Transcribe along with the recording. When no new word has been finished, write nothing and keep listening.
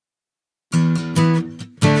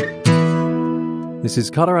This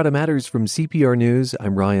is Colorado Matters from CPR News.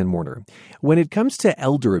 I'm Ryan Warner. When it comes to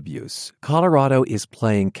elder abuse, Colorado is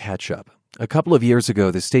playing catch-up. A couple of years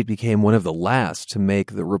ago, the state became one of the last to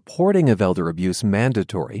make the reporting of elder abuse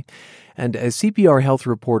mandatory. And as CPR health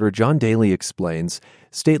reporter John Daly explains,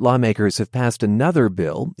 state lawmakers have passed another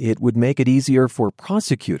bill. It would make it easier for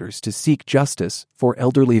prosecutors to seek justice for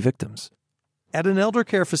elderly victims. At an elder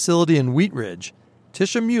care facility in Wheat Ridge,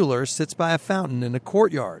 Tisha Mueller sits by a fountain in a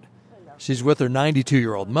courtyard. She's with her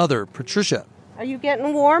 92-year-old mother, Patricia. Are you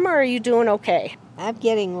getting warm or are you doing okay? I'm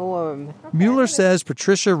getting warm. Mueller says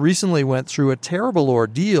Patricia recently went through a terrible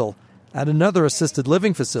ordeal at another assisted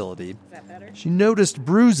living facility. She noticed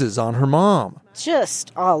bruises on her mom.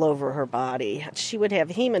 Just all over her body. She would have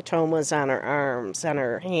hematomas on her arms, on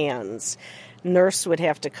her hands. Nurse would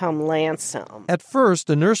have to come lance them. At first,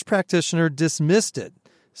 a nurse practitioner dismissed it,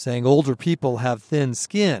 saying older people have thin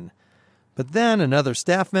skin. But then another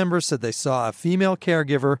staff member said they saw a female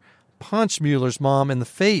caregiver punch Mueller's mom in the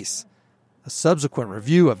face. A subsequent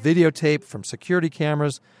review of videotape from security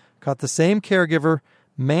cameras caught the same caregiver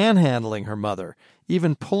manhandling her mother,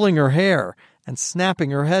 even pulling her hair and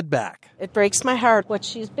snapping her head back. It breaks my heart what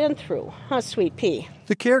she's been through. Huh, sweet pea.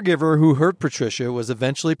 The caregiver who hurt Patricia was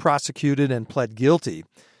eventually prosecuted and pled guilty.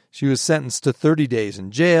 She was sentenced to 30 days in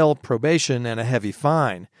jail, probation, and a heavy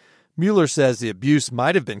fine. Mueller says the abuse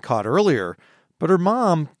might have been caught earlier, but her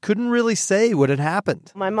mom couldn't really say what had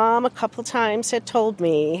happened. My mom a couple times had told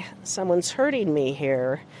me, someone's hurting me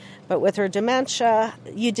here. But with her dementia,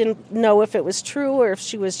 you didn't know if it was true or if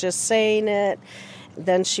she was just saying it.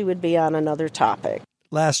 Then she would be on another topic.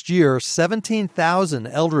 Last year, 17,000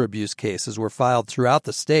 elder abuse cases were filed throughout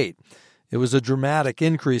the state. It was a dramatic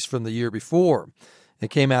increase from the year before. It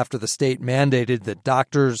came after the state mandated that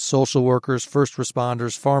doctors, social workers, first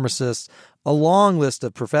responders, pharmacists, a long list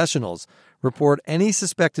of professionals, report any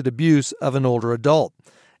suspected abuse of an older adult.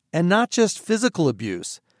 And not just physical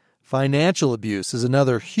abuse. Financial abuse is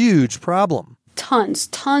another huge problem. Tons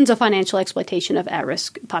of financial exploitation of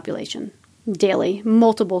at-risk population. Daily,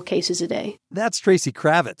 multiple cases a day. That's Tracy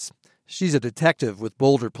Kravitz. She's a detective with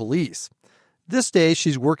Boulder Police. This day,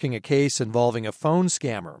 she's working a case involving a phone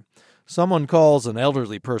scammer. Someone calls an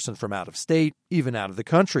elderly person from out of state, even out of the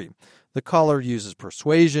country. The caller uses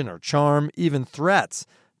persuasion or charm, even threats,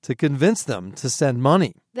 to convince them to send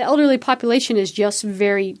money. The elderly population is just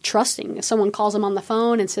very trusting. If someone calls them on the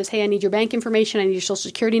phone and says, hey, I need your bank information, I need your social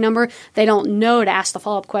security number, they don't know to ask the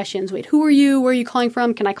follow-up questions. Wait, who are you? Where are you calling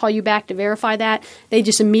from? Can I call you back to verify that? They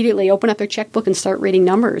just immediately open up their checkbook and start reading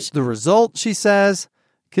numbers. The result, she says,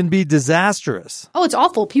 can be disastrous. Oh, it's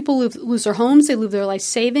awful. People lose their homes, they lose their life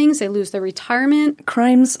savings, they lose their retirement.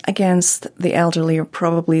 Crimes against the elderly are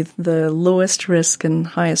probably the lowest risk and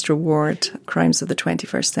highest reward crimes of the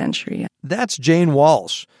 21st century. That's Jane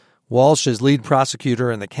Walsh. Walsh is lead prosecutor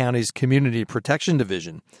in the county's Community Protection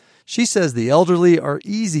Division. She says the elderly are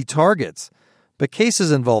easy targets, but cases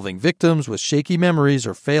involving victims with shaky memories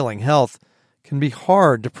or failing health can be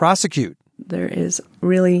hard to prosecute. There is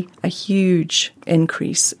really a huge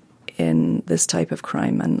increase in this type of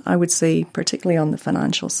crime, and I would say particularly on the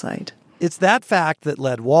financial side. It's that fact that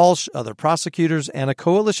led Walsh, other prosecutors, and a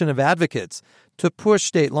coalition of advocates to push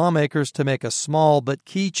state lawmakers to make a small but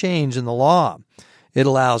key change in the law. It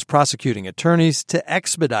allows prosecuting attorneys to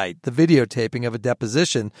expedite the videotaping of a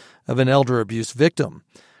deposition of an elder abuse victim.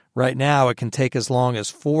 Right now, it can take as long as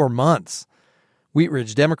 4 months. Wheat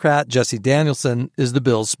Ridge Democrat Jesse Danielson is the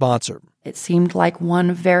bill's sponsor. It seemed like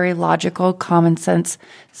one very logical, common-sense,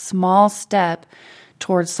 small step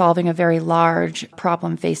towards solving a very large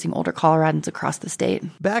problem facing older Coloradans across the state.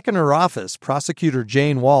 Back in her office, prosecutor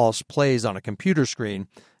Jane Walsh plays on a computer screen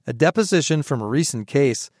a deposition from a recent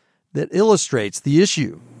case that illustrates the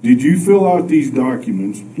issue. Did you fill out these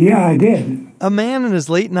documents? Yeah, I did. A man in his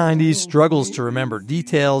late 90s struggles to remember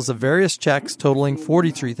details of various checks totaling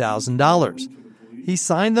 $43,000. He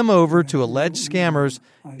signed them over to alleged scammers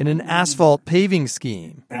in an asphalt paving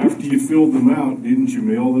scheme. After you filled them out, didn't you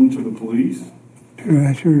mail them to the police?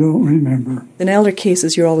 I sure don't remember. In elder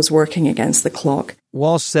cases, you're always working against the clock.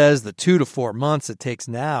 Walsh says the 2 to 4 months it takes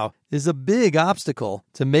now is a big obstacle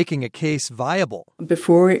to making a case viable.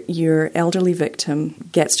 Before your elderly victim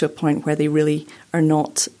gets to a point where they really are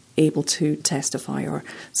not able to testify or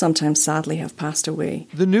sometimes sadly have passed away.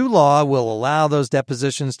 The new law will allow those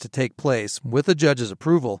depositions to take place with a judge's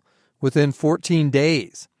approval within 14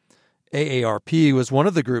 days. AARP was one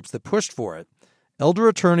of the groups that pushed for it. Elder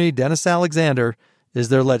attorney Dennis Alexander is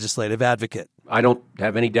their legislative advocate. I don't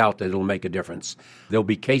have any doubt that it'll make a difference. There'll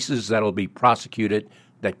be cases that'll be prosecuted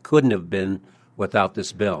that couldn't have been without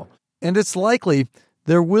this bill. And it's likely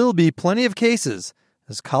there will be plenty of cases,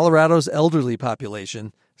 as Colorado's elderly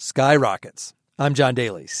population skyrockets. I'm John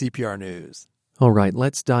Daly, CPR News. All right,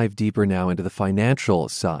 let's dive deeper now into the financial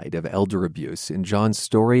side of elder abuse. In John's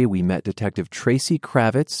story, we met Detective Tracy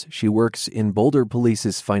Kravitz. She works in Boulder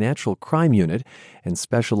Police's Financial Crime Unit and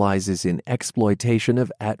specializes in exploitation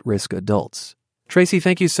of at-risk adults. Tracy,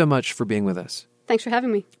 thank you so much for being with us. Thanks for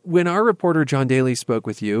having me. When our reporter John Daly spoke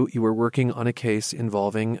with you, you were working on a case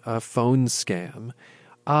involving a phone scam.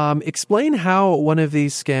 Explain how one of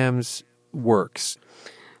these scams works.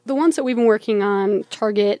 The ones that we've been working on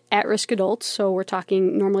target at-risk adults, so we're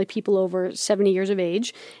talking normally people over 70 years of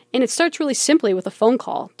age, and it starts really simply with a phone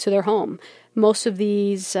call to their home. Most of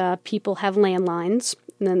these people have landlines,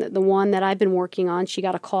 and then the one that I've been working on, she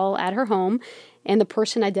got a call at her home, and the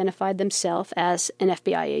person identified themselves as an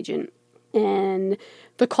FBI agent. And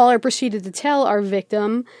the caller proceeded to tell our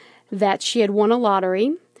victim that she had won a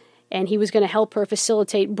lottery, and he was going to help her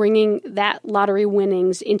facilitate bringing that lottery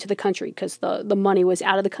winnings into the country because the money was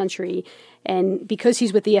out of the country. And because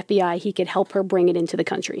he's with the FBI, he could help her bring it into the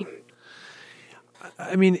country.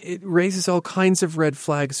 I mean, it raises all kinds of red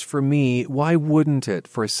flags for me. Why wouldn't it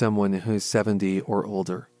for someone who's 70 or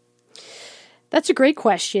older? That's a great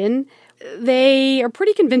question. They are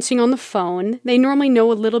pretty convincing on the phone. They normally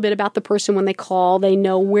know a little bit about the person when they call. They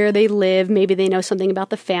know where they live. Maybe they know something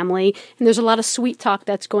about the family. And there's a lot of sweet talk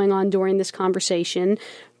that's going on during this conversation.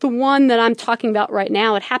 The one that I'm talking about right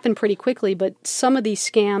now, it happened pretty quickly, but some of these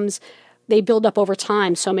scams, they build up over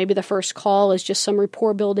time. So maybe the first call is just some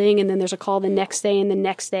rapport building, and then there's a call the next day and the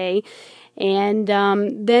next day. And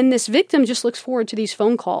then this victim just looks forward to these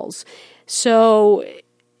phone calls. So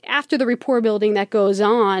after the rapport building that goes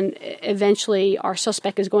on, eventually our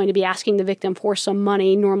suspect is going to be asking the victim for some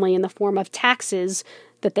money, normally in the form of taxes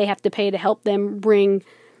that they have to pay to help them bring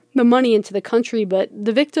the money into the country. But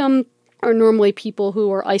the victim are normally people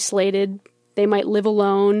who are isolated. They might live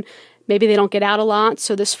alone. Maybe they don't get out a lot.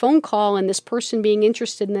 So this phone call and this person being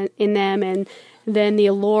interested in them, and then the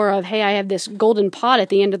allure of, hey, I have this golden pot at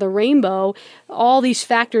the end of the rainbow, all these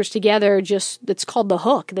factors together, it's called the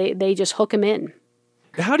hook. They just hook them in.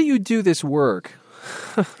 How do you do this work?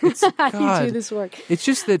 How do you do this work? It's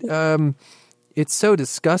just that it's so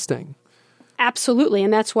disgusting. Absolutely,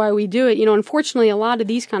 and that's why we do it. Unfortunately, a lot of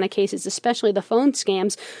these kind of cases, especially the phone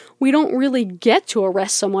scams, we don't really get to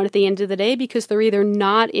arrest someone at the end of the day because they're either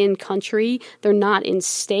not in country, they're not in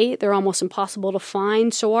state, they're almost impossible to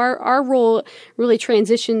find. So our role really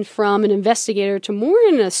transitioned from an investigator to more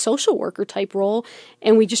in a social worker type role,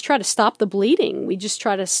 and we just try to stop the bleeding. We just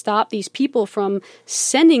try to stop these people from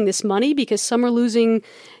sending this money because some are losing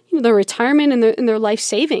their retirement and their life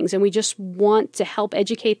savings, and we just want to help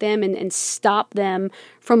educate them and stop them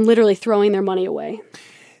from literally throwing their money away.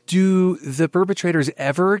 Do the perpetrators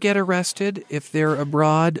ever get arrested if they're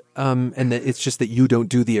abroad, and that it's just that you don't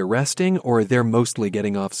do the arresting, or they're mostly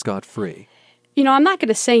getting off scot-free? I'm not going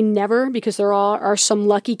to say never because there are some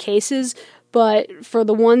lucky cases, but for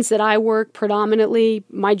the ones that I work predominantly,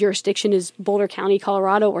 my jurisdiction is Boulder County,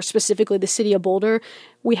 Colorado, or specifically the city of Boulder.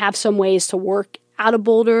 We have some ways to work out of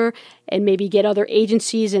Boulder and maybe get other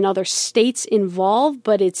agencies in other states involved,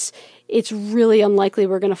 but it's really unlikely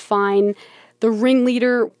we're going to find the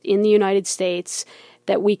ringleader in the United States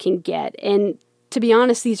that we can get. And to be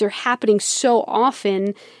honest, these are happening so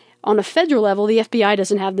often on a federal level, the FBI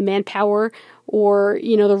doesn't have the manpower or,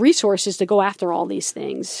 the resources to go after all these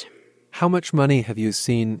things. How much money have you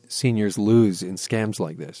seen seniors lose in scams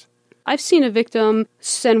like this? I've seen a victim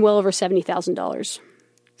send well over $70,000.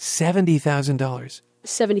 $70,000?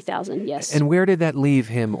 $70,000, yes. And where did that leave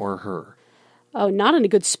him or her? Oh, not in a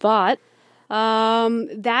good spot.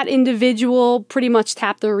 That individual pretty much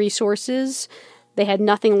tapped their resources. They had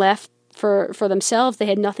nothing left for themselves. They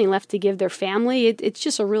had nothing left to give their family. It's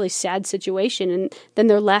just a really sad situation. And then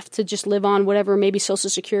they're left to just live on whatever maybe Social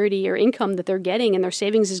Security or income that they're getting, and their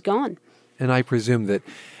savings is gone. And I presume that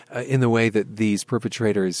in the way that these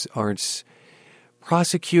perpetrators aren't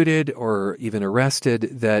prosecuted or even arrested,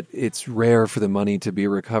 that it's rare for the money to be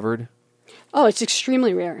recovered? Oh, it's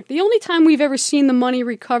extremely rare. The only time we've ever seen the money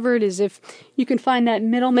recovered is if you can find that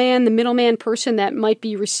the middleman person that might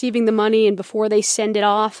be receiving the money, and before they send it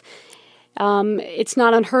off, it's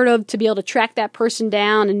not unheard of to be able to track that person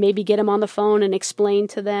down and maybe get them on the phone and explain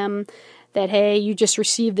to them that, hey, you just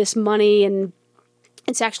received this money and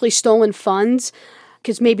it's actually stolen funds.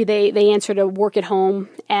 Because maybe they answered a work at home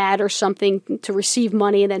ad or something to receive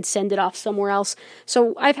money and then send it off somewhere else.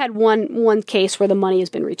 So I've had one case where the money has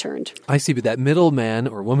been returned. I see, but that middleman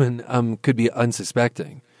or woman could be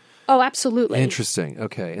unsuspecting. Oh, absolutely. Interesting.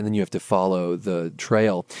 Okay, and then you have to follow the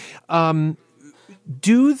trail.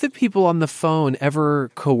 Do the people on the phone ever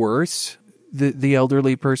coerce the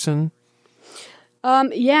elderly person?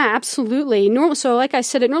 Yeah, absolutely. So like I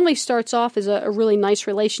said, it normally starts off as a really nice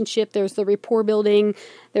relationship. There's the rapport building.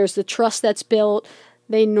 There's the trust that's built.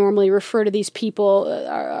 They normally refer to these people,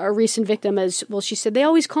 our recent victim, as, well, she said, they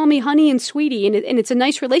always call me honey and sweetie, and it's a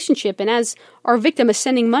nice relationship. And as our victim is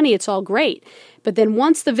sending money, it's all great. But then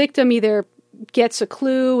once the victim either gets a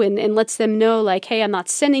clue and lets them know, like, hey, I'm not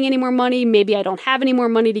sending any more money, maybe I don't have any more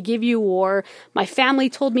money to give you, or my family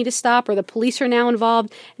told me to stop, or the police are now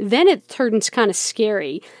involved, then it turns kind of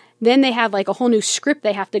scary. Then they have like a whole new script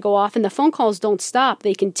they have to go off, and the phone calls don't stop.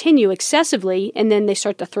 They continue excessively, and then they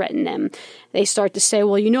start to threaten them. They start to say,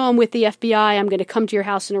 well, I'm with the FBI. I'm going to come to your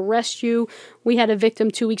house and arrest you. We had a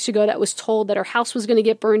victim 2 weeks ago that was told that her house was going to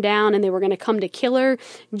get burned down and they were going to come to kill her,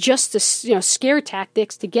 just to, scare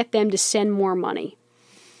tactics to get them to send more money.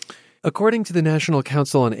 According to the National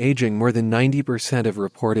Council on Aging, more than 90% of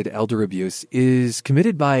reported elder abuse is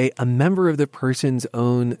committed by a member of the person's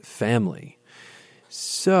own family.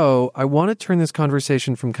 So I want to turn this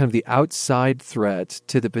conversation from kind of the outside threat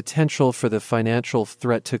to the potential for the financial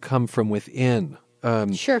threat to come from within.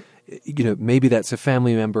 Sure. Maybe that's a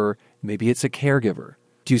family member, maybe it's a caregiver.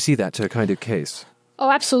 Do you see that to a kind of case? Oh,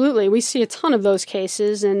 absolutely. We see a ton of those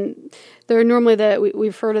cases, and they're normally we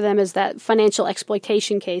refer to them as that financial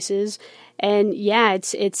exploitation cases. And yeah,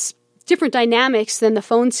 it's different dynamics than the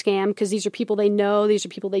phone scam, because these are people they know, these are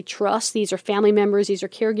people they trust, these are family members, these are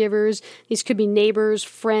caregivers, these could be neighbors,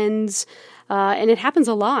 friends, and it happens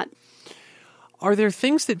a lot. Are there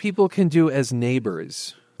things that people can do as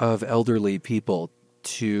neighbors of elderly people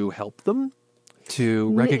to help them,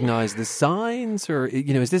 to recognize the signs, or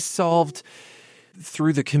is this solved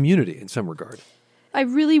through the community in some regard? I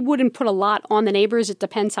really wouldn't put a lot on the neighbors. It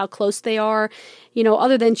depends how close they are.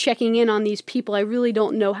 Other than checking in on these people, I really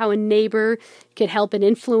don't know how a neighbor could help and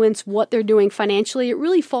influence what they're doing financially. It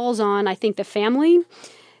really falls on, I think, the family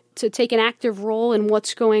to take an active role in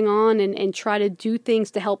what's going on and try to do things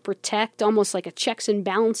to help protect, almost like a checks and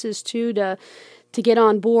balances too, to get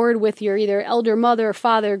on board with your either elder mother,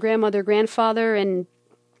 father, grandmother, grandfather, and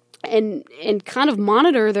kind of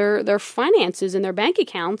monitor their finances and their bank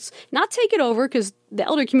accounts, not take it over, because the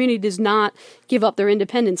elder community does not give up their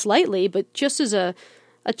independence lightly, but just as a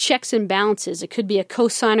checks and balances. It could be a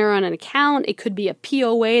cosigner on an account. It could be a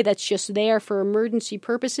POA that's just there for emergency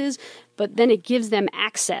purposes, but then it gives them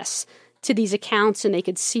access to these accounts and they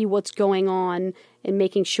could see what's going on and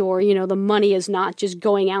making sure, the money is not just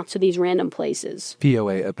going out to these random places.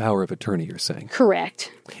 POA, a power of attorney, you're saying?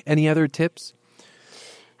 Correct. Any other tips?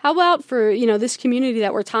 How about for, this community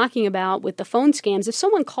that we're talking about with the phone scams, if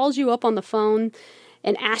someone calls you up on the phone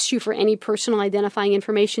and asks you for any personal identifying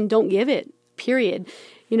information, don't give it, period.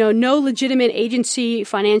 No legitimate agency,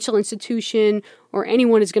 financial institution, or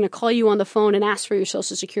anyone is going to call you on the phone and ask for your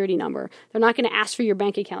Social Security number. They're not going to ask for your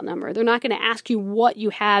bank account number. They're not going to ask you what you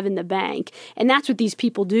have in the bank. And that's what these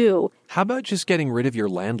people do. How about just getting rid of your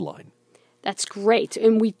landline? That's great.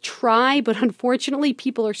 And we try, but unfortunately,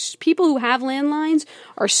 people who have landlines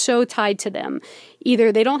are so tied to them.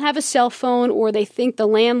 Either they don't have a cell phone or they think the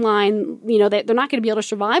landline, they're not going to be able to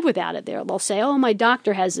survive without it there. They'll say, oh, my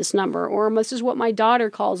doctor has this number, or this is what my daughter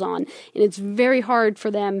calls on. And it's very hard for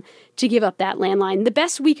them to give up that landline. The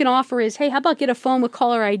best we can offer is, hey, how about get a phone with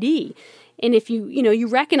caller ID? And if you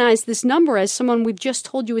recognize this number as someone we've just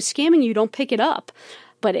told you is scamming you, don't pick it up.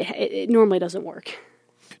 But it normally doesn't work.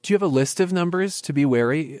 Do you have a list of numbers to be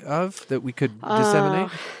wary of that we could disseminate?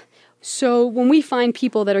 So when we find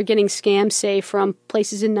people that are getting scammed, say, from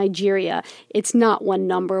places in Nigeria, it's not one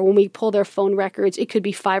number. When we pull their phone records, it could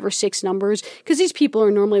be 5 or 6 numbers, because these people are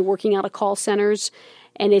normally working out of call centers,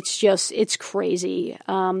 and it's crazy.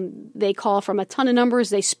 They call from a ton of numbers.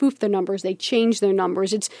 They spoof their numbers. They change their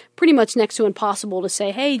numbers. It's pretty much next to impossible to say,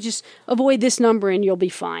 hey, just avoid this number and you'll be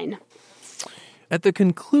fine. At the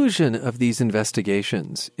conclusion of these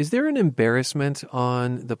investigations, is there an embarrassment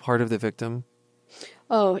on the part of the victim?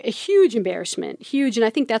 Oh, a huge embarrassment, huge. And I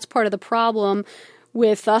think that's part of the problem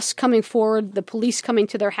with us coming forward, the police coming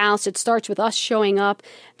to their house. It starts with us showing up.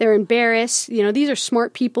 They're embarrassed. These are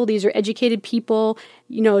smart people. These are educated people,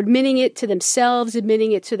 admitting it to themselves,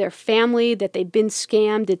 admitting it to their family that they've been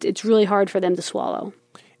scammed. It's really hard for them to swallow.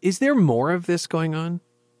 Is there more of this going on?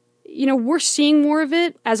 We're seeing more of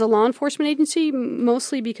it as a law enforcement agency,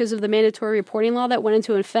 mostly because of the mandatory reporting law that went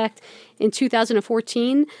into effect in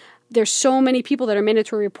 2014. There's so many people that are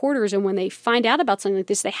mandatory reporters, and when they find out about something like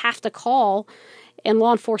this, they have to call, and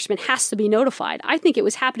law enforcement has to be notified. I think it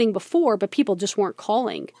was happening before, but people just weren't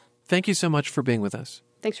calling. Thank you so much for being with us.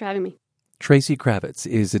 Thanks for having me. Tracy Kravitz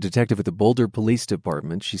is a detective at the Boulder Police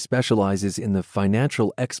Department. She specializes in the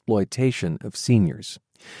financial exploitation of seniors.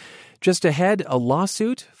 Just ahead, a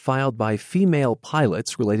lawsuit filed by female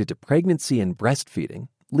pilots related to pregnancy and breastfeeding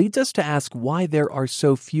leads us to ask why there are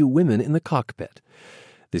so few women in the cockpit.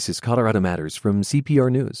 This is Colorado Matters from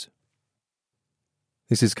CPR News.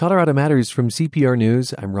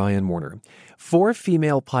 I'm Ryan Warner. 4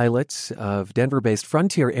 female pilots of Denver-based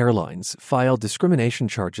Frontier Airlines filed discrimination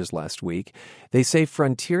charges last week. They say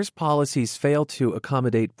Frontier's policies fail to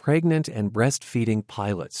accommodate pregnant and breastfeeding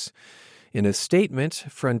pilots. In a statement,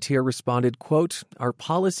 Frontier responded, quote, "Our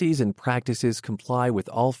policies and practices comply with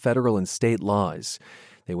all federal and state laws."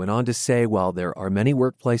 They went on to say, while there are many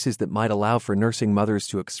workplaces that might allow for nursing mothers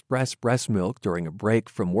to express breast milk during a break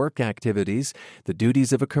from work activities, the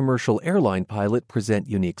duties of a commercial airline pilot present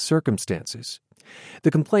unique circumstances.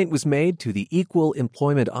 The complaint was made to the Equal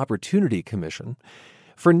Employment Opportunity Commission.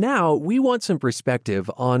 For now, we want some perspective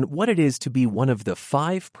on what it is to be one of the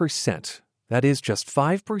 5%. That is, just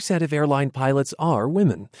 5% of airline pilots are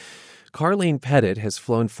women. Carlene Pettit has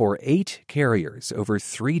flown for 8 carriers over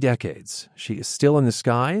 3 decades. She is still in the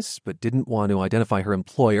skies, but didn't want to identify her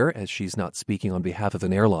employer as she's not speaking on behalf of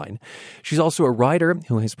an airline. She's also a writer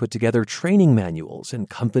who has put together training manuals and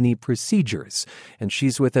company procedures. And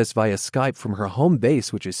she's with us via Skype from her home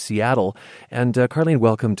base, which is Seattle. And Carlene,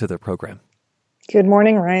 welcome to the program. Good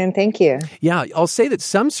morning, Ryan. Thank you. Yeah, I'll say that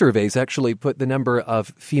some surveys actually put the number of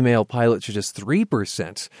female pilots to just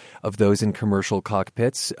 3% of those in commercial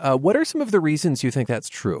cockpits. What are some of the reasons you think that's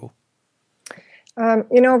true?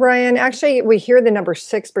 Ryan, actually, we hear the number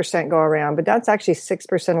 6% go around, but that's actually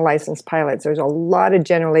 6% of licensed pilots. There's a lot of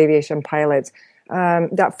general aviation pilots.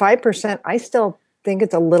 That 5%, I still think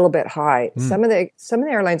it's a little bit high. Some of the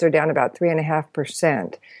airlines are down about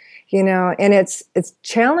 3.5%. And it's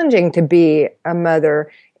challenging to be a mother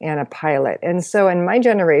and a pilot. And so in my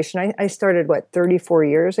generation, I started, 34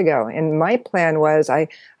 years ago. And my plan was I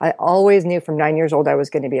always knew from 9 years old I was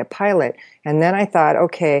going to be a pilot. And then I thought,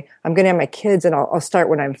 okay, I'm going to have my kids and I'll start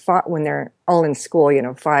when they're all in school,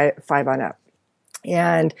 5 on up.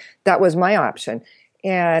 And that was my option.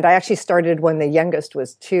 And I actually started when the youngest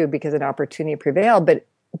was 2 because an opportunity prevailed.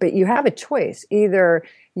 But you have a choice. Either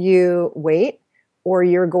you wait, or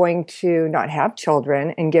you're going to not have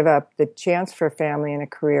children and give up the chance for a family and a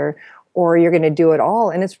career, or you're going to do it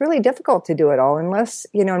all. And it's really difficult to do it all unless,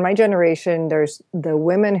 in my generation, there's the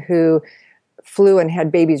women who flew and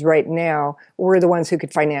had babies right now were the ones who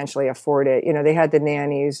could financially afford it. They had the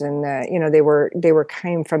nannies and, they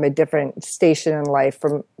came from a different station in life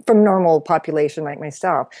from normal population like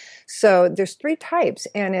myself. So there's 3 types,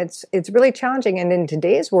 and it's really challenging. And in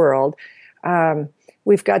today's world,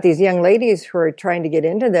 we've got these young ladies who are trying to get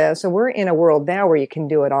into this. So we're in a world now where you can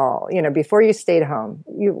do it all. Before you stayed home,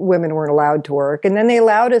 women weren't allowed to work. And then they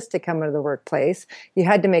allowed us to come into the workplace. You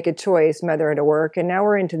had to make a choice, mother or to work. And now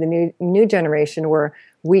we're into the new generation where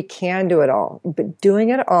we can do it all. But doing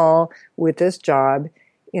it all with this job,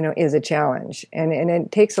 is a challenge. And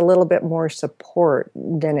it takes a little bit more support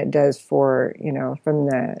than it does for, from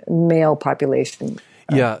the male population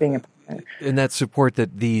being a pilot. And that support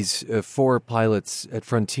that these 4 pilots at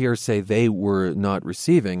Frontier say they were not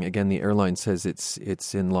receiving, again, the airline says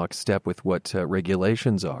it's in lockstep with what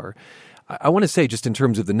regulations are. I want to say, just in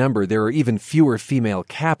terms of the number, there are even fewer female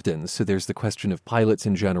captains. So there's the question of pilots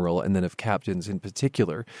in general and then of captains in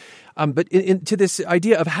particular. But to this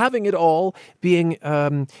idea of having it all, being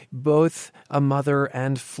both a mother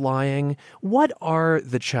and flying, what are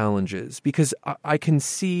the challenges? Because I can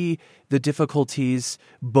see the difficulties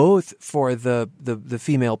both for the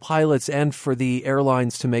female pilots and for the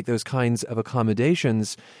airlines to make those kinds of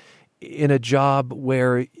accommodations in a job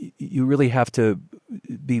where you really have to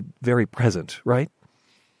be very present, right?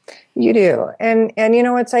 You do. And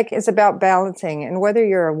it's about balancing. And whether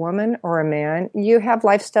you're a woman or a man, you have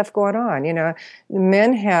life stuff going on.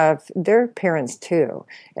 Men have their parents too.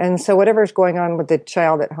 And so whatever's going on with the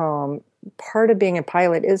child at home, part of being a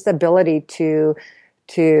pilot is the ability to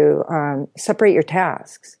separate your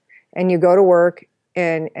tasks. And you go to work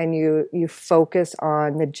and you focus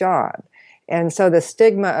on the job. And so the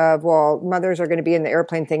stigma of, mothers are going to be in the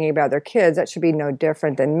airplane thinking about their kids, that should be no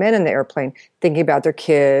different than men in the airplane thinking about their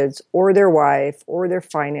kids or their wife or their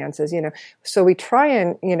finances, So we try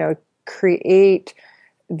and, create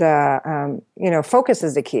the, focus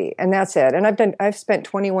is the key. And that's it. And I've spent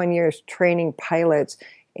 21 years training pilots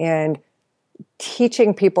and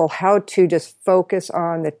teaching people how to just focus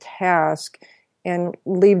on the task and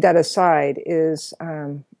leave that aside is,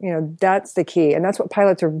 that's the key. And that's what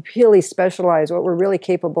pilots are really specialized. What we're really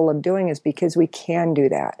capable of doing is because we can do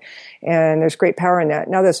that. And there's great power in that.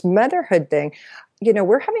 Now, this motherhood thing,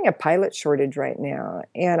 we're having a pilot shortage right now.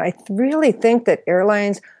 And I really think that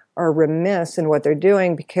airlines are remiss in what they're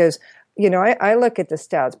doing because, I look at the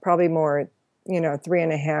stats, probably more,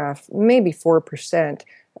 3.5%, maybe 4%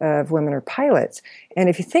 of women are pilots. And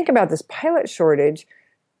if you think about this pilot shortage,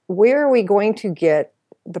 where are we going to get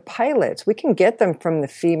the pilots? We can get them from the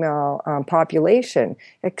female population,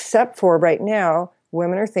 except for right now,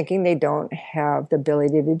 women are thinking they don't have the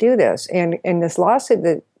ability to do this. And this lawsuit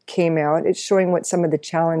that came out, it's showing what some of the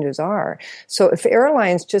challenges are. So if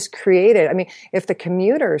airlines just if the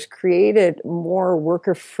commuters created more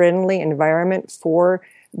worker-friendly environment for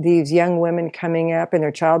these young women coming up in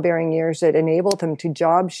their childbearing years that enabled them to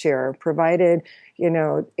job share, provided,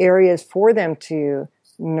 areas for them to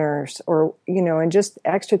nurse or, and just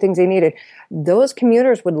extra things they needed, those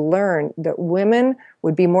commuters would learn that women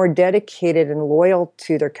would be more dedicated and loyal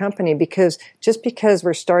to their company because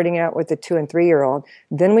we're starting out with the 2 and 3 year old,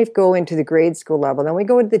 then we go into the grade school level, then we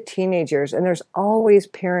go into the teenage years, and there's always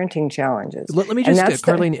parenting challenges. Let me just,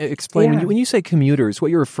 Carlene, explain. When you say commuters,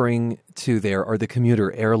 what you're referring to there are the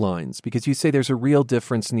commuter airlines, because you say there's a real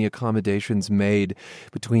difference in the accommodations made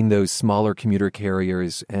between those smaller commuter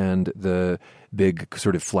carriers and the big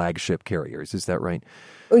sort of flagship carriers. Is that right?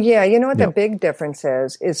 Oh, yeah. You know what the big difference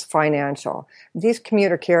is financial. These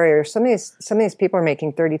commuter carriers, some of these people are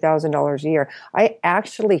making $30,000 a year. I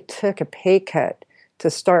actually took a pay cut to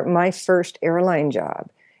start my first airline job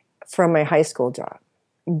from my high school job.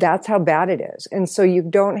 That's how bad it is. And so you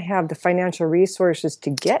don't have the financial resources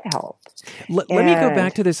to get help. Let me go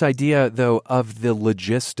back to this idea, though, of the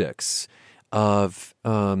logistics of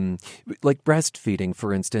like breastfeeding,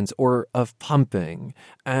 for instance, or of pumping,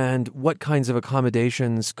 and what kinds of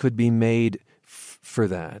accommodations could be made for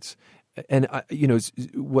that. And,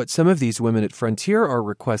 what some of these women at Frontier are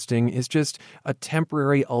requesting is just a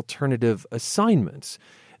temporary alternative assignment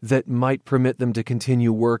that might permit them to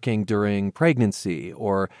continue working during pregnancy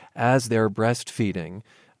or as they're breastfeeding.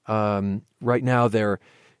 Right now, they're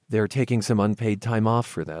taking some unpaid time off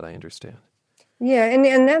for that, I understand. Yeah,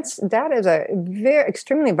 and that is a very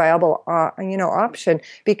extremely viable option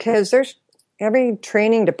because there's every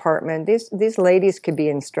training department. These ladies could be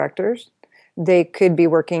instructors, they could be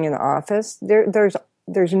working in the office. There's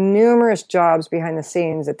numerous jobs behind the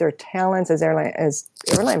scenes that their talents as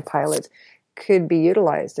airline pilots could be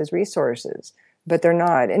utilized as resources, but they're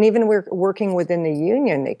not. And even we're working within the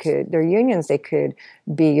union, they could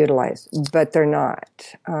be utilized, but they're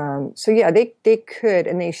not. So yeah, they could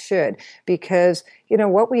and they should, because,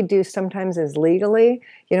 what we do sometimes is legally,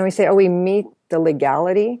 we say, we meet the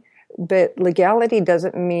legality, but legality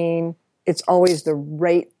doesn't mean it's always the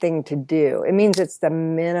right thing to do. It means it's the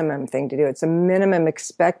minimum thing to do. It's a minimum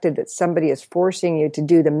expected that somebody is forcing you to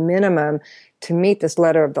do the minimum to meet this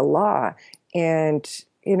letter of the law. And,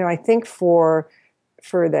 I think for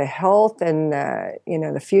the health and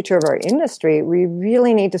the future of our industry, we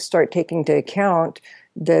really need to start taking into account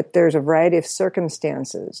that there's a variety of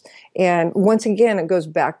circumstances. And once again, it goes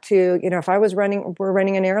back to, if we're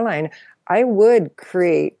running an airline, I would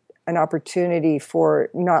create an opportunity for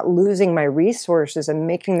not losing my resources and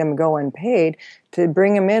making them go unpaid, to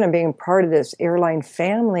bring them in and being part of this airline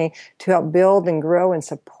family to help build and grow and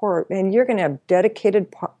support. And you're going to have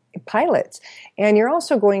dedicated pilots. And you're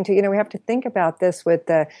also going to, we have to think about this with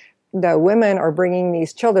the women are bringing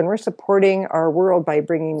these children. We're supporting our world by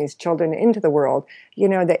bringing these children into the world.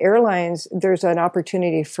 The airlines, there's an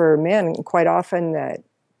opportunity for men. Quite often that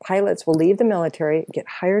pilots will leave the military, get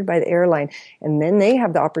hired by the airline, and then they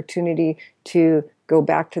have the opportunity to go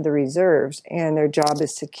back to the reserves, and their job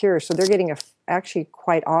is secure. So they're getting actually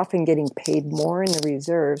quite often getting paid more in the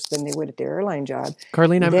reserves than they would at the airline job.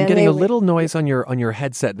 Carlene, I'm getting a little noise on your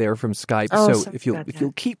headset there from Skype. Oh, so if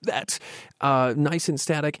you'll keep that nice and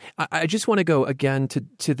static. I just want to go again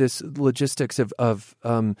to this logistics of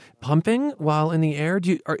pumping while in the air.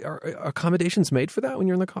 Are accommodations made for that when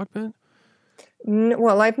you're in the cockpit?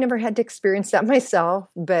 Well, I've never had to experience that myself,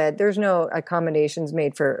 but there's no accommodations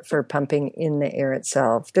made for pumping in the air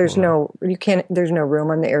itself. There's no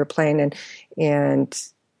room on the airplane, and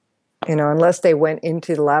unless they went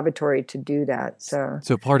into the lavatory to do that.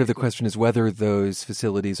 So part of the question is whether those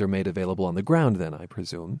facilities are made available on the ground, then, I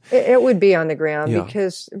presume. It would be on the ground,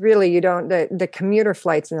 because really you don't, the commuter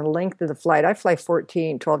flights and the length of the flight, I fly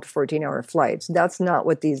 12 to 14 hour flights. That's not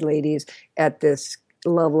what these ladies at this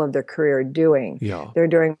level of their career are doing. Yeah. They're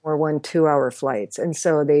doing more 1-2 hour flights. And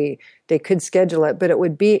so they could schedule it, but it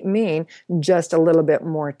would mean just a little bit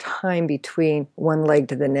more time between one leg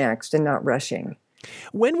to the next and not rushing.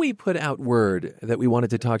 When we put out word that we wanted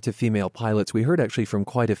to talk to female pilots, we heard actually from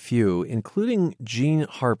quite a few, including Jean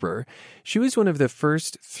Harper. She was one of the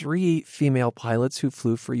first 3 female pilots who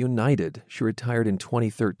flew for United. She retired in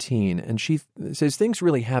 2013, and she says things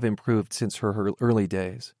really have improved since her early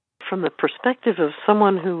days. From the perspective of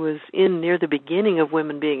someone who was in near the beginning of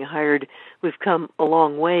women being hired, we've come a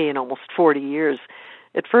long way in almost 40 years.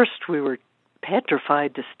 At first, we were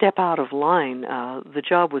petrified to step out of line. The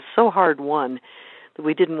job was so hard won that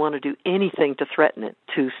we didn't want to do anything to threaten it,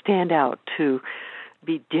 to stand out, to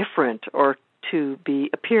be different, or to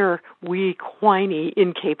appear weak, whiny,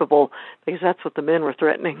 incapable, because that's what the men were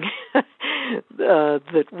threatening,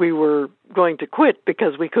 that we were going to quit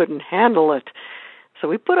because we couldn't handle it. So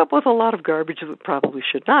we put up with a lot of garbage that we probably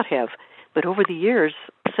should not have. But over the years,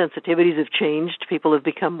 sensitivities have changed. People have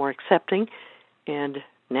become more accepting. And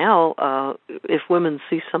now, if women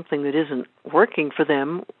see something that isn't working for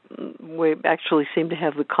them, we actually seem to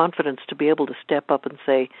have the confidence to be able to step up and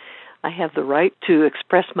say, I have the right to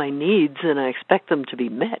express my needs, and I expect them to be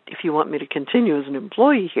met if you want me to continue as an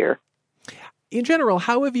employee here. In general,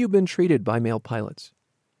 how have you been treated by male pilots?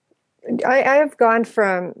 I have gone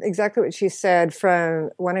from exactly what she said, from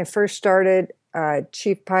when I first started,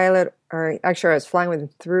 chief pilot, or actually I was flying with him,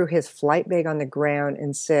 threw his flight bag on the ground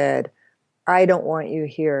and said, I don't want you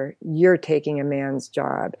here. You're taking a man's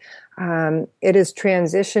job. It has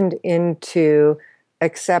transitioned into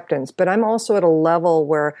acceptance, but I'm also at a level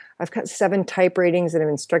where I've got 7 type ratings and I've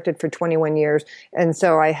instructed for 21 years. And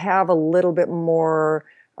so I have a little bit more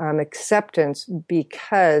acceptance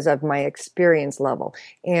because of my experience level.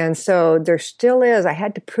 And so there still is, I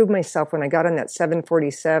had to prove myself when I got on that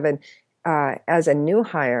 747 as a new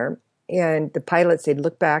hire. And the pilots, they'd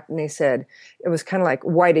look back and they said, it was kind of like,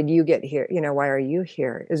 why did you get here? Why are you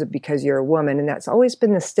here? Is it because you're a woman? And that's always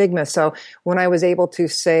been the stigma. So when I was able to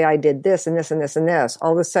say I did this and this and this and this,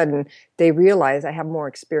 all of a sudden they realize I have more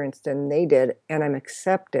experience than they did and I'm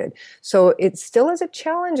accepted. So it still is a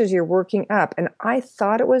challenge as you're working up. And I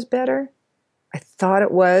thought it was better. I thought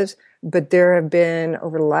it was. But there have been,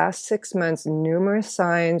 over the last 6 months, numerous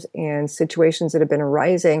signs and situations that have been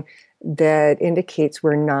arising that indicates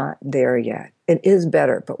we're not there yet. It is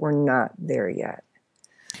better, but we're not there yet.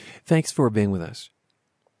 Thanks for being with us.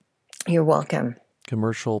 You're welcome.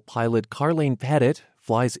 Commercial pilot Carlene Pettit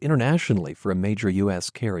flies internationally for a major U.S.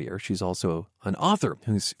 carrier. She's also an author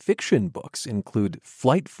whose fiction books include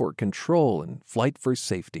Flight for Control and Flight for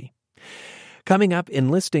Safety. Coming up,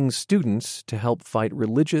 enlisting students to help fight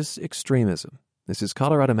religious extremism. This is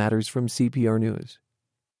Colorado Matters from CPR News.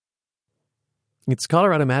 It's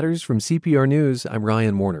Colorado Matters from CPR News. I'm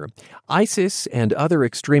Ryan Warner. ISIS and other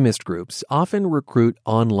extremist groups often recruit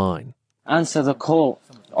online. Answer the call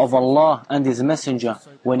of Allah and His Messenger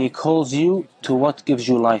when He calls you to what gives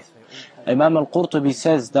you life. Imam al-Qurtubi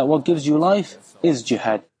says that what gives you life is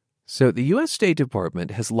jihad. So the U.S. State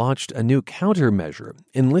Department has launched a new countermeasure,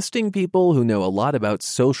 enlisting people who know a lot about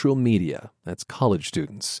social media. That's college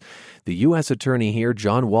students. The U.S. attorney here,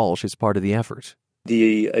 John Walsh, is part of the effort.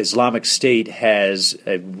 The Islamic State has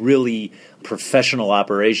a really professional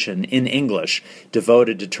operation in English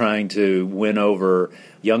devoted to trying to win over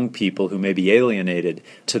young people who may be alienated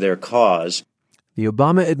to their cause. The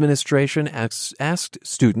Obama administration asked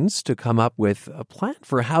students to come up with a plan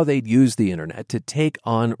for how they'd use the internet to take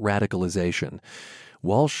on radicalization.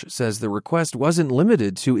 Walsh says the request wasn't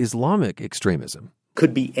limited to Islamic extremism.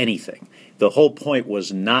 Could be anything. The whole point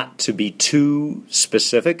was not to be too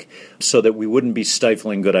specific so that we wouldn't be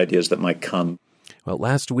stifling good ideas that might come. Well,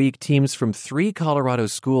 last week, teams from 3 Colorado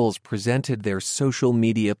schools presented their social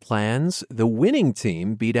media plans. The winning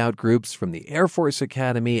team beat out groups from the Air Force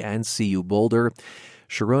Academy and CU Boulder.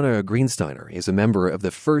 Sharona Greensteiner is a member of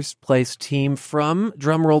the first-place team from,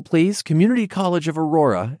 drumroll please, Community College of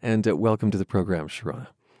Aurora. And welcome to the program, Sharona.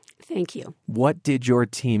 Thank you. What did your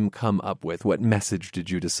team come up with? What message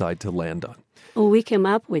did you decide to land on? We came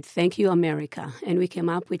up with Thank You, America. And we came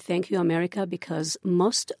up with Thank You, America because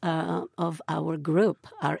most of our group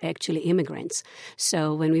are actually immigrants.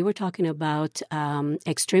 So when we were talking about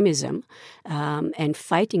extremism and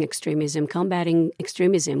fighting extremism, combating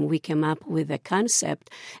extremism, we came up with a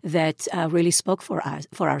concept that really spoke for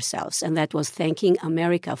ourselves. And that was thanking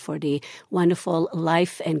America for the wonderful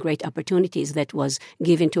life and great opportunities that was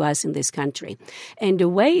given to us place in this country. And the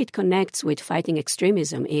way it connects with fighting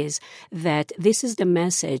extremism is that this is the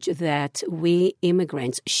message that we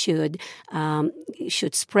immigrants should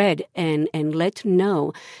spread and let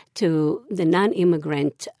know to the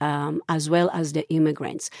non-immigrant as well as the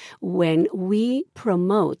immigrants. When we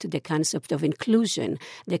promote the concept of inclusion,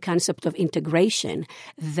 the concept of integration,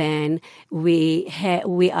 then we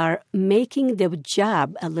are making the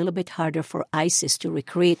job a little bit harder for ISIS to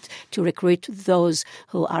recruit those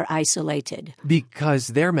who are isolated. Because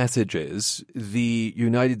their message is the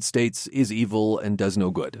United States is evil and does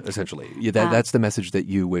no good, essentially. That's the message that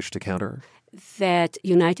you wish to counter? That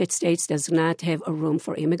United States does not have a room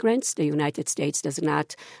for immigrants. The United States does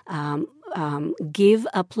not give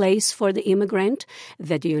a place for the immigrant,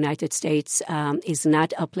 that the United States is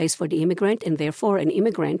not a place for the immigrant, and therefore an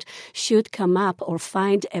immigrant should come up or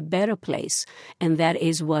find a better place. And that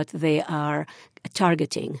is what they are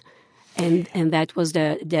targeting. And that was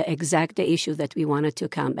the exact issue that we wanted to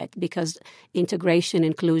combat, because integration,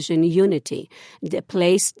 inclusion, unity,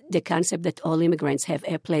 the concept that all immigrants have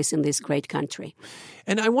a place in this great country.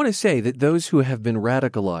 And I want to say that those who have been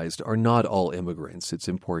radicalized are not all immigrants. It's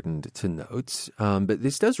important to note. But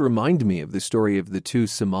this does remind me of the story of the two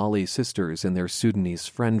Somali sisters and their Sudanese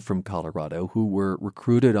friend from Colorado who were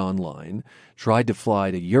recruited online, tried to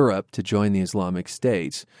fly to Europe to join the Islamic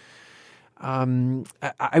State.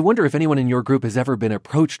 I wonder if anyone in your group has ever been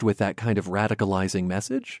approached with that kind of radicalizing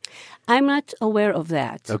message? I'm not aware of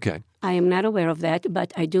that. Okay. I am not aware of that,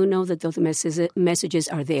 but I do know that those messages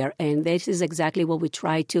are there, and this is exactly what we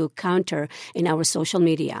try to counter in our social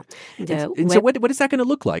media. So what is that going to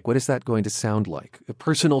look like? What is that going to sound like?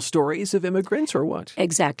 Personal stories of immigrants or what?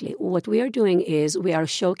 Exactly. What we are doing is we are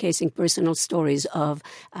showcasing personal stories of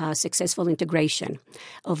successful integration,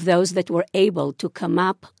 of those that were able to come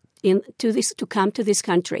up to come to this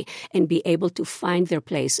country and be able to find their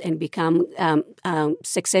place and become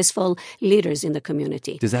successful leaders in the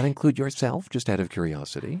community. Does that include yourself, just out of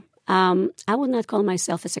curiosity? I would not call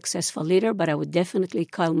myself a successful leader, but I would definitely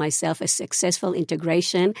call myself a successful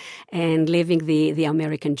integration and living the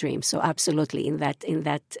American dream. So absolutely, in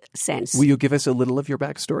that sense. Will you give us a little of your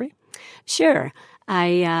backstory? Sure.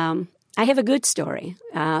 I have a good story.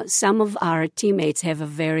 Some of our teammates have a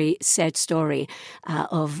very sad story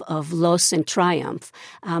of loss and triumph.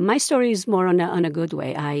 My story is more on a good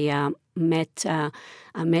way. I met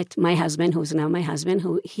my husband, who's now my husband.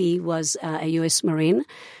 He was a U.S. Marine.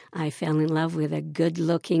 I fell in love with a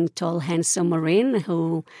good-looking, tall, handsome Marine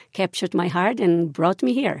who captured my heart and brought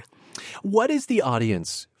me here. What is the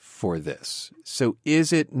audience for this? So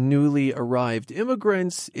is it newly arrived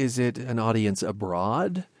immigrants? Is it an audience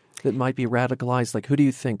abroad that might be radicalized? Like, who do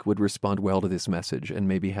you think would respond well to this message and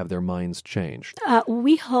maybe have their minds changed?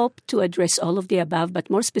 We hope to address all of the above,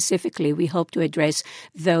 but more specifically, we hope to address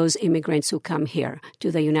those immigrants who come here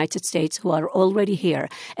to the United States who are already here.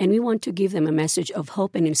 And we want to give them a message of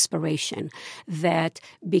hope and inspiration that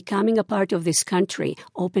becoming a part of this country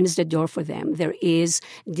opens the door for them. There is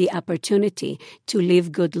the opportunity to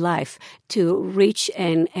live good life, to reach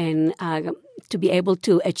and to be able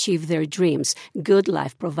to achieve their dreams, good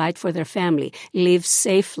life, provide for their family, live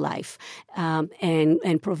safe life,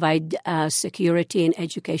 and provide security and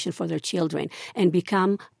education for their children, and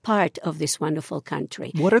become part of this wonderful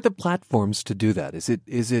country. What are the platforms to do that? Is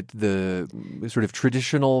it the sort of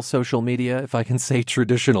traditional social media, if I can say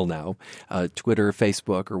traditional now, Twitter,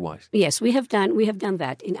 Facebook, or what? Yes, we have done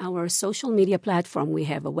that. In our social media platform, we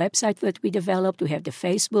have a website that we developed, we have the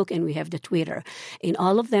Facebook, and we have the Twitter. In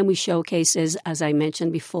all of them, we showcases, as I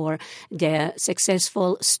mentioned before, the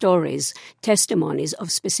successful stories, testimonies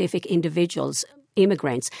of specific individuals,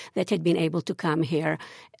 immigrants that had been able to come here.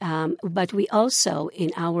 But we also,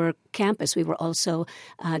 in our campus, we were also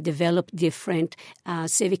developed different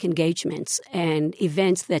civic engagements and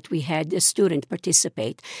events that we had the student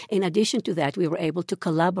participate. In addition to that, we were able to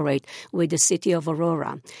collaborate with the city of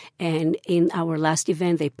Aurora. And in our last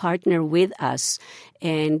event, they partnered with us,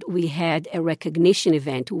 and we had a recognition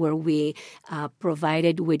event where we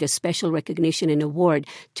provided with a special recognition and award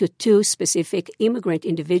to two specific immigrant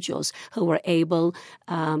individuals who were able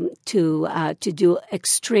to do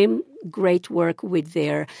extreme great work with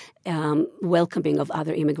their welcoming of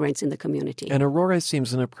other immigrants in the community. And Aurora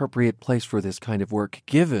seems an appropriate place for this kind of work,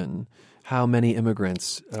 given how many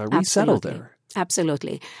immigrants resettle there.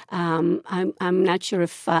 Absolutely. I'm not sure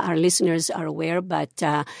if our listeners are aware, but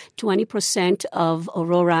 20% of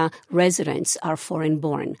Aurora residents are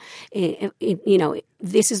foreign-born.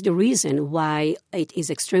 this is the reason why it is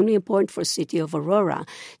extremely important for the city of Aurora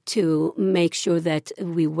to make sure that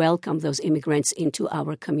we welcome those immigrants into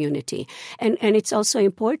our community. And it's also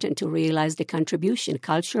important to realize the contribution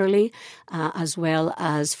culturally as well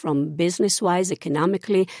as from business-wise,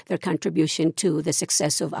 economically, their contribution to the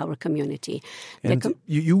success of our community. And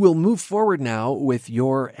you will move forward now with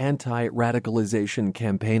your anti-radicalization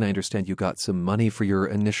campaign. I understand you got some money for your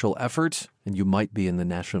initial effort, and you might be in the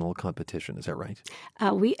national competition. Is that right?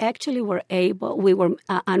 We actually we were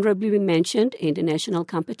honorably mentioned in the national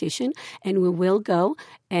competition, and we will go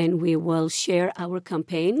and we will share our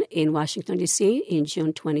campaign in Washington, D.C. in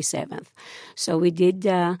June 27th. So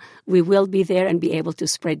we will be there and be able to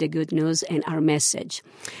spread the good news and our message.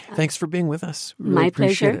 Thanks for being with us. Really my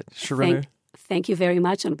appreciate pleasure. It. Sharona. Thank you very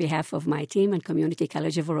much on behalf of my team and Community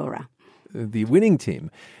College of Aurora. The winning team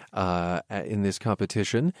in this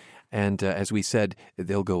competition. And as we said,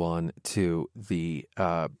 they'll go on to the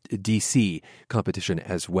D.C. competition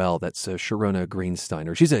as well. That's Sharona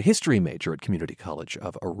Greensteiner. She's a history major at Community College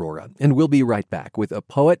of Aurora. And we'll be right back with a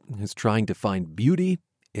poet who's trying to find beauty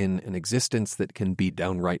in an existence that can be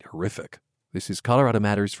downright horrific. This is Colorado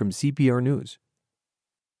Matters from CPR News.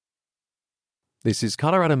 This is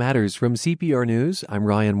Colorado Matters from CPR News. I'm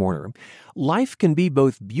Ryan Warner. Life can be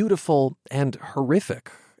both beautiful and horrific,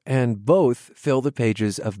 and both fill the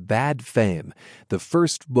pages of Bad Fame, the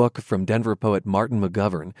first book from Denver poet Martin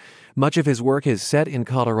McGovern. Much of his work is set in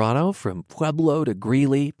Colorado, from Pueblo to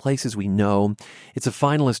Greeley, places we know. It's a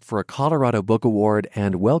finalist for a Colorado Book Award,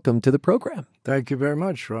 and welcome to the program. Thank you very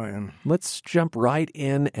much, Ryan. Let's jump right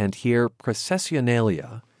in and hear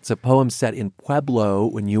Processionalia. It's a poem set in Pueblo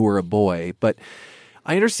when you were a boy, but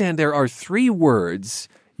I understand there are 3 words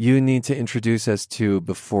you need to introduce us to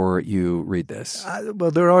before you read this. Well,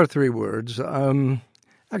 there are 3 words.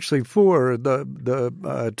 Actually 4.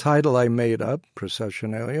 The title I made up,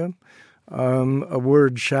 Processionalia. A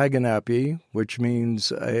word Shaganappy, which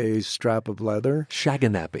means a strap of leather.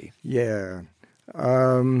 Shaganappy. Yeah.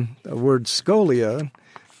 A word Scolia,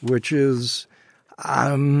 which is...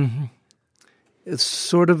 it's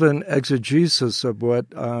sort of an exegesis of what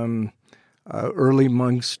early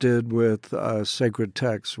monks did with sacred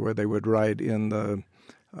texts, where they would write in the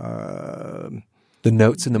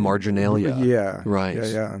notes in the marginalia. Yeah, right.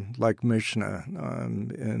 Yeah, like Mishnah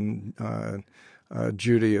in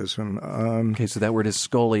Judaism. Okay, so that word is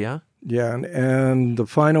Scolia. Yeah, and the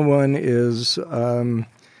final one is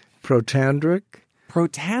protandric.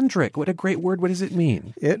 Protandric. What a great word. What does it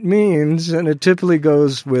mean? It means, and it typically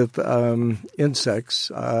goes with insects,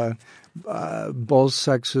 both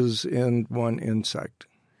sexes in one insect.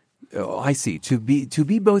 Oh, I see. To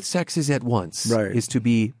be both sexes at once is to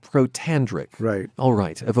be protandric. Right. All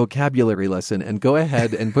right. A vocabulary lesson. And go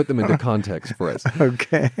ahead and put them into context for us.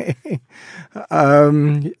 Okay.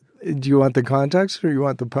 Do you want the context or you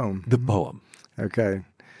want the poem? The poem. Okay.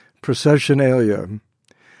 Processionalia.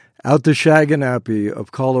 Out the Shaganappy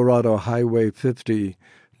of Colorado Highway 50,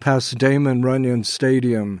 past Damon Runyon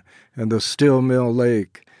Stadium and the Still Mill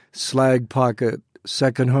Lake, Slag Pocket,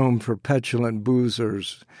 second home for petulant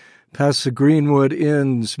boozers, past the Greenwood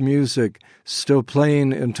Inn's music, still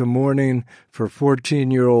playing into morning for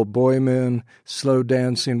 14-year-old boy men, slow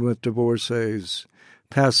dancing with divorcees,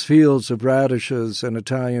 past fields of radishes and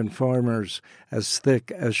Italian farmers as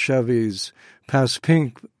thick as Chevys, past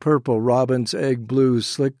pink-purple robin's egg blue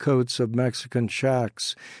slick coats of Mexican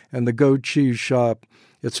shacks and the goat cheese shop,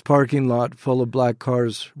 its parking lot full of black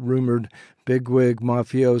cars, rumored bigwig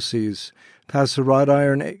mafiosis, past the wrought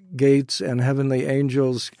iron gates and heavenly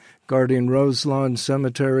angels guarding Roselawn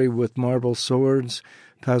Cemetery with marble swords,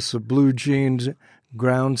 past the blue-jeaned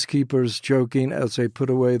groundskeepers joking as they put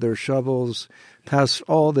away their shovels, past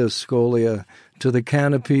all this Scolia to the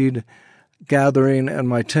canopied gathering and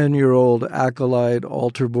my 10-year-old acolyte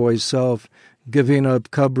altar boy self giving up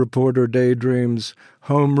cub reporter daydreams,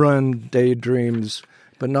 home run daydreams,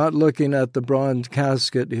 but not looking at the bronze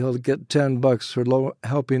casket he'll get $10 for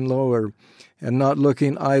helping lower, and not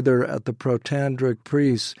looking either at the protandric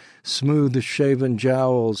priest's smooth-shaven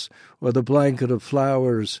jowls or the blanket of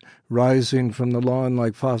flowers rising from the lawn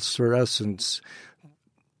like phosphorescence,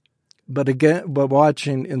 but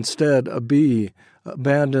watching instead a bee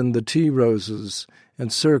abandon the tea roses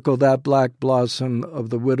and circle that black blossom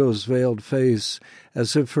of the widow's veiled face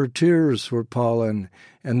as if her tears were pollen,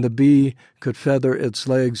 and the bee could feather its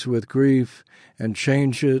legs with grief and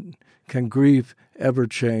change it. Can grief ever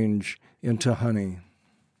change into honey?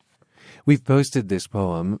 We've posted this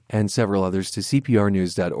poem and several others to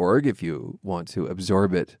cprnews.org if you want to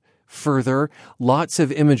absorb it further. Lots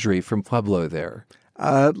of imagery from Pueblo there.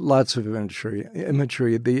 Lots of imagery.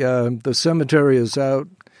 The cemetery is out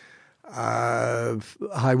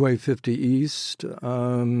Highway 50 East,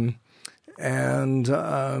 the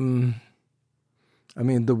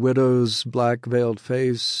widow's black veiled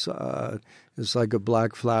face is like a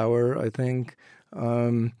black flower, I think.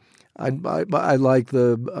 I like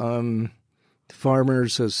the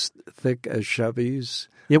farmers as thick as Chevys.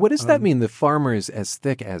 Yeah, what does that mean, the farmers as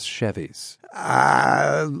thick as Chevys?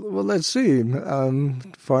 Well, let's see.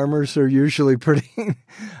 Farmers are usually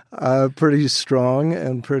pretty strong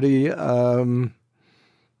and pretty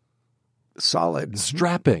solid.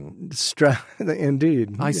 Strapping.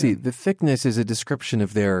 Indeed. I see. The thickness is a description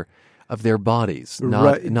of their bodies,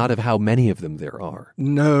 Right. not of how many of them there are.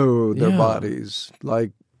 No, their Yeah. bodies,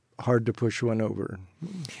 like hard to push one over.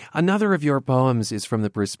 Another of your poems is from the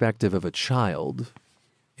perspective of a child.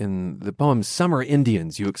 In the poem Summer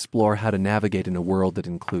Indians, you explore how to navigate in a world that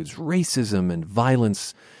includes racism and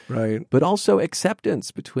violence, right? But also acceptance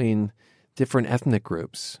between different ethnic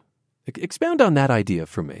groups. Expound on that idea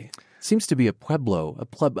for me. Seems to be a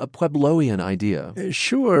Puebloian idea.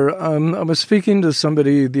 Sure. I was speaking to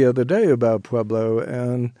somebody the other day about Pueblo,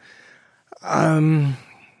 and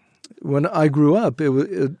when I grew up,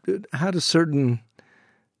 it had a certain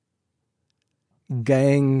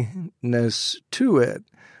gangness to it.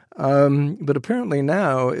 But apparently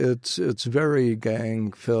now it's very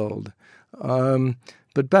gang-filled.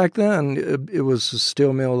 But back then it was the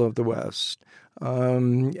steel mill of the West.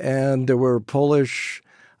 And there were Polish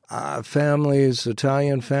families,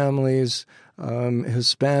 Italian families,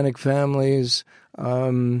 Hispanic families,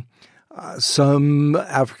 some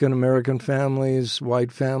African-American families,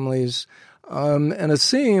 white families. And it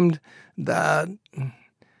seemed that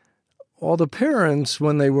all the parents,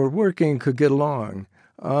 when they were working, could get along.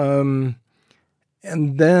 And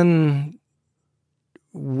then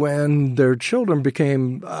when their children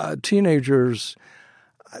became teenagers,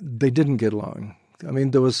 they didn't get along. I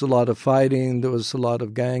mean, there was a lot of fighting. There was a lot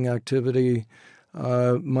of gang activity.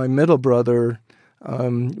 My middle brother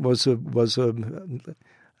was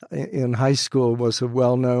in high school was a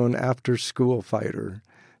well-known after-school fighter,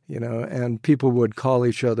 and people would call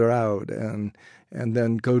each other out and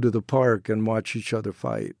then go to the park and watch each other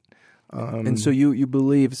fight. And so you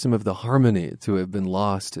believe some of the harmony to have been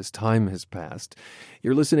lost as time has passed.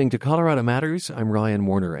 You're listening to Colorado Matters. I'm Ryan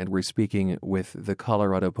Warner, and we're speaking with the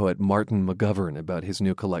Colorado poet Martin McGovern about his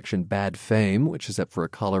new collection, Bad Fame, which is up for a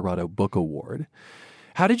Colorado Book Award.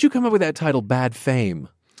 How did you come up with that title, Bad Fame?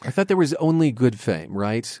 I thought there was only good fame,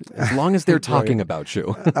 right? As long as they're talking about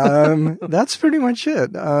you. That's pretty much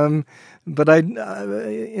it. But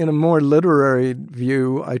in a more literary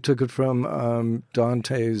view, I took it from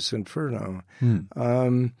Dante's Inferno.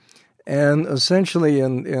 And essentially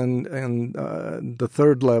in the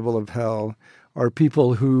third level of hell are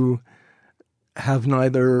people who have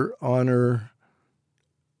neither honor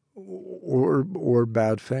or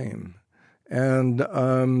bad fame.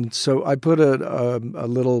 And so I put a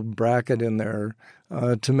little bracket in there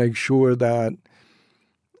to make sure that,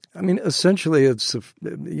 essentially it's,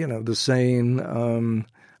 the saying,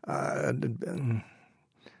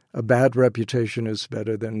 a bad reputation is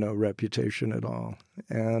better than no reputation at all.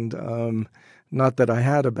 And not that I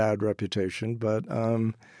had a bad reputation, but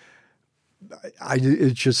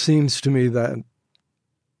it just seems to me that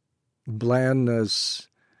blandness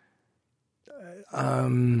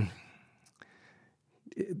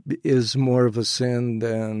is more of a sin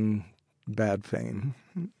than bad fame.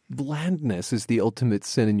 Blandness is the ultimate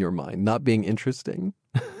sin in your mind, not being interesting.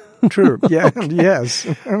 True. Yeah. Okay. Yes.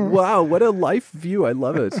 Wow, what a life view. I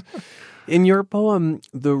love it. In your poem,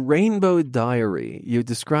 The Rainbow Diary, you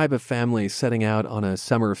describe a family setting out on a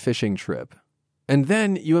summer fishing trip. And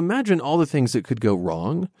then you imagine all the things that could go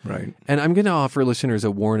wrong. Right. And I'm going to offer listeners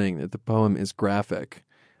a warning that the poem is graphic.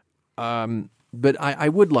 But I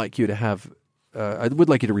would like you to have... I would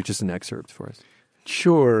like you to read just an excerpt for us.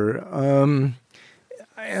 Sure.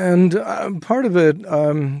 And part of it,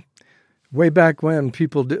 way back when,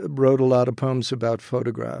 people wrote a lot of poems about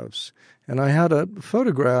photographs. And I had a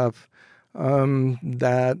photograph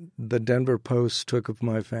that the Denver Post took of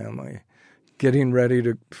my family, getting ready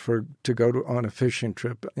to go on a fishing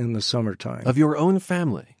trip in the summertime. Of your own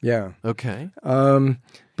family? Yeah. Okay.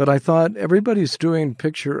 But I thought everybody's doing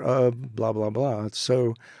picture of blah, blah, blah.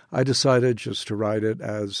 So I decided just to write it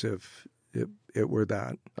as if it were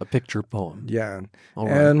that. A picture poem. Yeah. All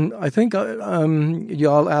right. And I think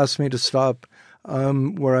y'all asked me to stop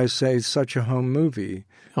where I say such a home movie.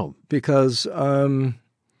 Oh. Because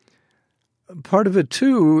part of it,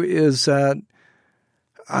 too, is that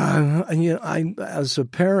As a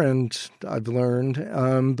parent, I've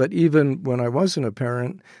learned, but even when I wasn't a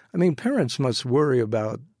parent, parents must worry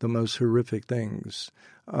about the most horrific things.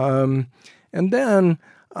 And then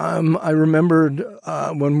I remembered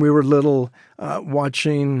when we were little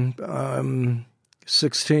watching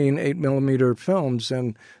 16 8mm films,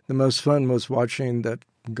 and the most fun was watching that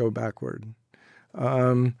go backward.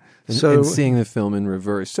 And seeing the film in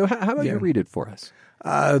reverse. So how about you read it for us?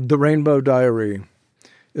 The Rainbow Diary.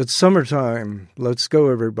 It's summertime. Let's go,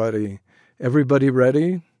 everybody. Everybody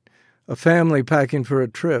ready? A family packing for a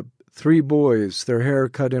trip. 3 boys, their hair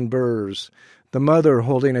cut in burrs. The mother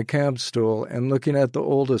holding a camp stool and looking at the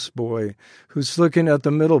oldest boy, who's looking at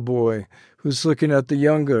the middle boy, who's looking at the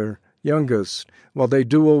youngest, while they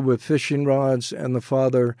duel with fishing rods, and the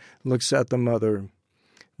father looks at the mother.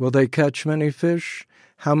 Will they catch many fish?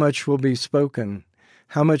 How much will be spoken?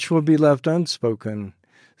 How much will be left unspoken?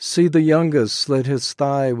 See the youngest slit his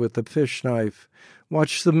thigh with a fish knife.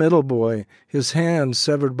 Watch the middle boy, his hand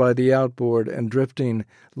severed by the outboard and drifting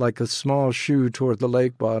like a small shoe toward the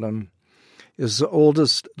lake bottom. Is the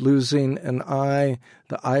oldest losing an eye,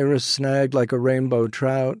 the iris snagged like a rainbow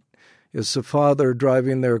trout? Is the father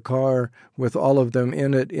driving their car with all of them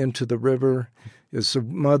in it into the river? Is the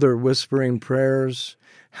mother whispering prayers?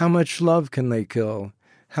 How much love can they kill?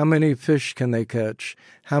 How many fish can they catch?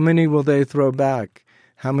 How many will they throw back?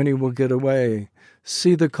 How many will get away?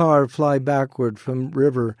 See the car fly backward from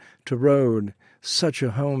river to road. Such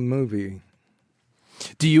a home movie.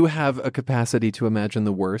 Do you have a capacity to imagine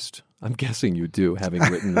the worst? I'm guessing you do, having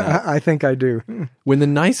written that. I think I do. When the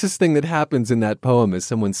nicest thing that happens in that poem is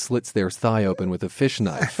someone slits their thigh open with a fish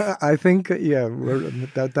knife. I think,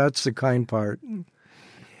 that's the kind part.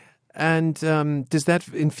 And does that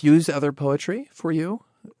infuse other poetry for you?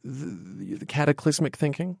 The cataclysmic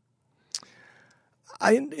thinking?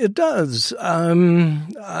 It does. The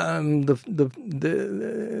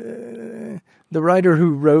writer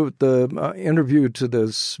who wrote the interview to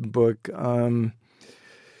this book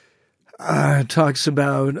talks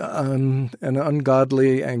about an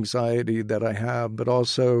ungodly anxiety that I have, but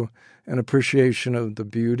also an appreciation of the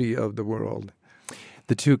beauty of the world.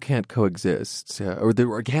 The two can't coexist,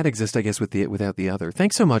 or can't exist, I guess, without the other.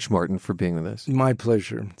 Thanks so much, Martin, for being with us. My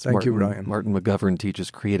pleasure. Thank you, Ryan. Martin McGovern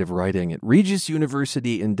teaches creative writing at Regis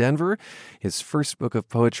University in Denver. His first book of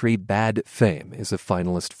poetry, Bad Fame, is a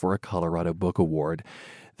finalist for a Colorado Book Award.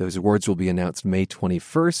 Those awards will be announced May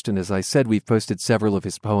 21st, and as I said, we've posted several of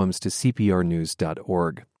his poems to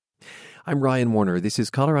cprnews.org. I'm Ryan Warner. This is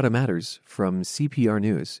Colorado Matters from CPR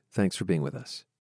News. Thanks for being with us.